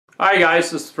Hi guys,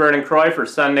 this is Vernon Croy for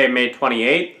Sunday, May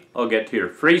 28th. I'll get to your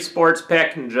free sports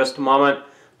pick in just a moment.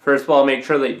 First of all, make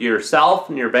sure that you do yourself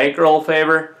and your bankroll a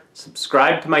favor.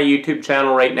 Subscribe to my YouTube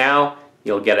channel right now.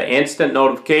 You'll get an instant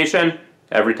notification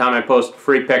every time I post a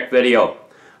free pick video.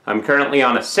 I'm currently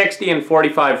on a 60 and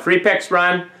 45 free picks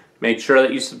run. Make sure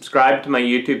that you subscribe to my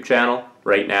YouTube channel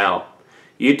right now.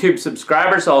 YouTube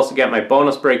subscribers also get my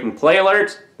bonus breaking play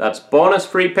alerts. That's bonus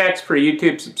free picks for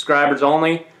YouTube subscribers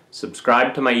only.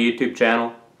 Subscribe to my YouTube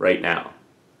channel right now.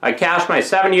 I cashed my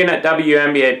 7-unit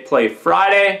WNBA play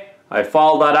Friday. I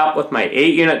followed that up with my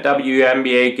 8-unit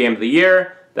WNBA game of the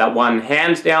year that won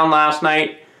hands down last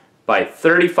night by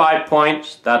 35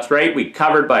 points. That's right, we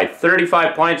covered by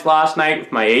 35 points last night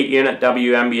with my 8-unit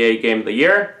WNBA game of the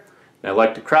year. And I'd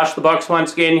like to crush the books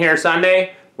once again here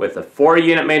Sunday with a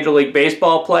 4-unit Major League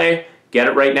Baseball play. Get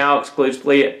it right now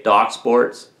exclusively at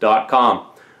DocSports.com.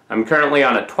 I'm currently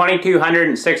on a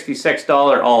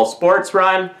 $2,266 all sports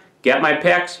run. Get my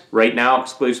picks right now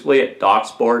exclusively at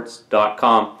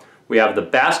DocSports.com. We have the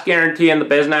best guarantee in the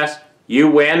business. You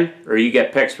win or you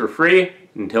get picks for free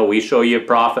until we show you a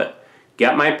profit.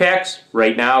 Get my picks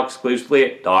right now exclusively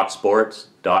at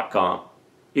DocSports.com.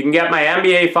 You can get my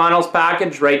NBA Finals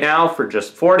package right now for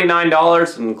just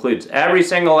 $49. It includes every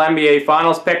single NBA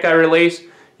Finals pick I release.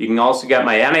 You can also get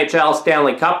my NHL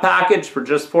Stanley Cup package for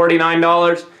just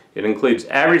 $49. It includes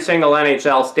every single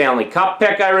NHL Stanley Cup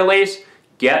pick I release.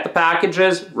 Get the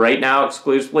packages right now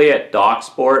exclusively at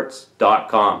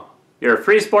DocSports.com. Your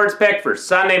free sports pick for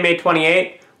Sunday, May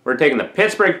 28th. We're taking the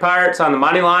Pittsburgh Pirates on the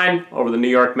money line over the New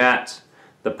York Mets.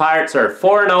 The Pirates are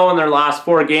 4-0 in their last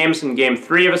 4 games in Game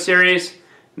 3 of a series.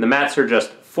 And the Mets are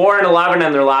just 4-11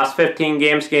 in their last 15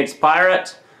 games against the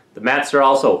Pirates. The Mets are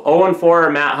also 0-4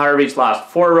 in Matt Harvey's last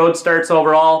 4 road starts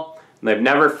overall. And they've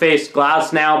never faced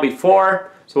Glasnow before.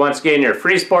 So once again, your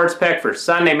free sports pick for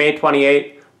Sunday, May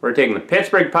 28th. We're taking the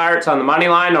Pittsburgh Pirates on the money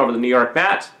line over the New York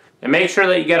Mets. And make sure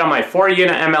that you get on my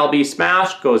 4-unit MLB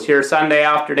Smash. Goes here Sunday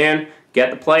afternoon.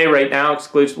 Get the play right now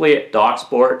exclusively at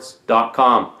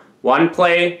DocSports.com. One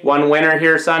play, one winner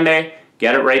here Sunday.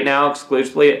 Get it right now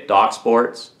exclusively at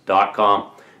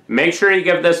DocSports.com. Make sure you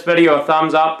give this video a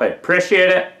thumbs up. I appreciate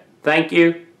it. Thank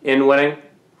you. In winning,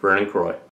 Vernon Croy.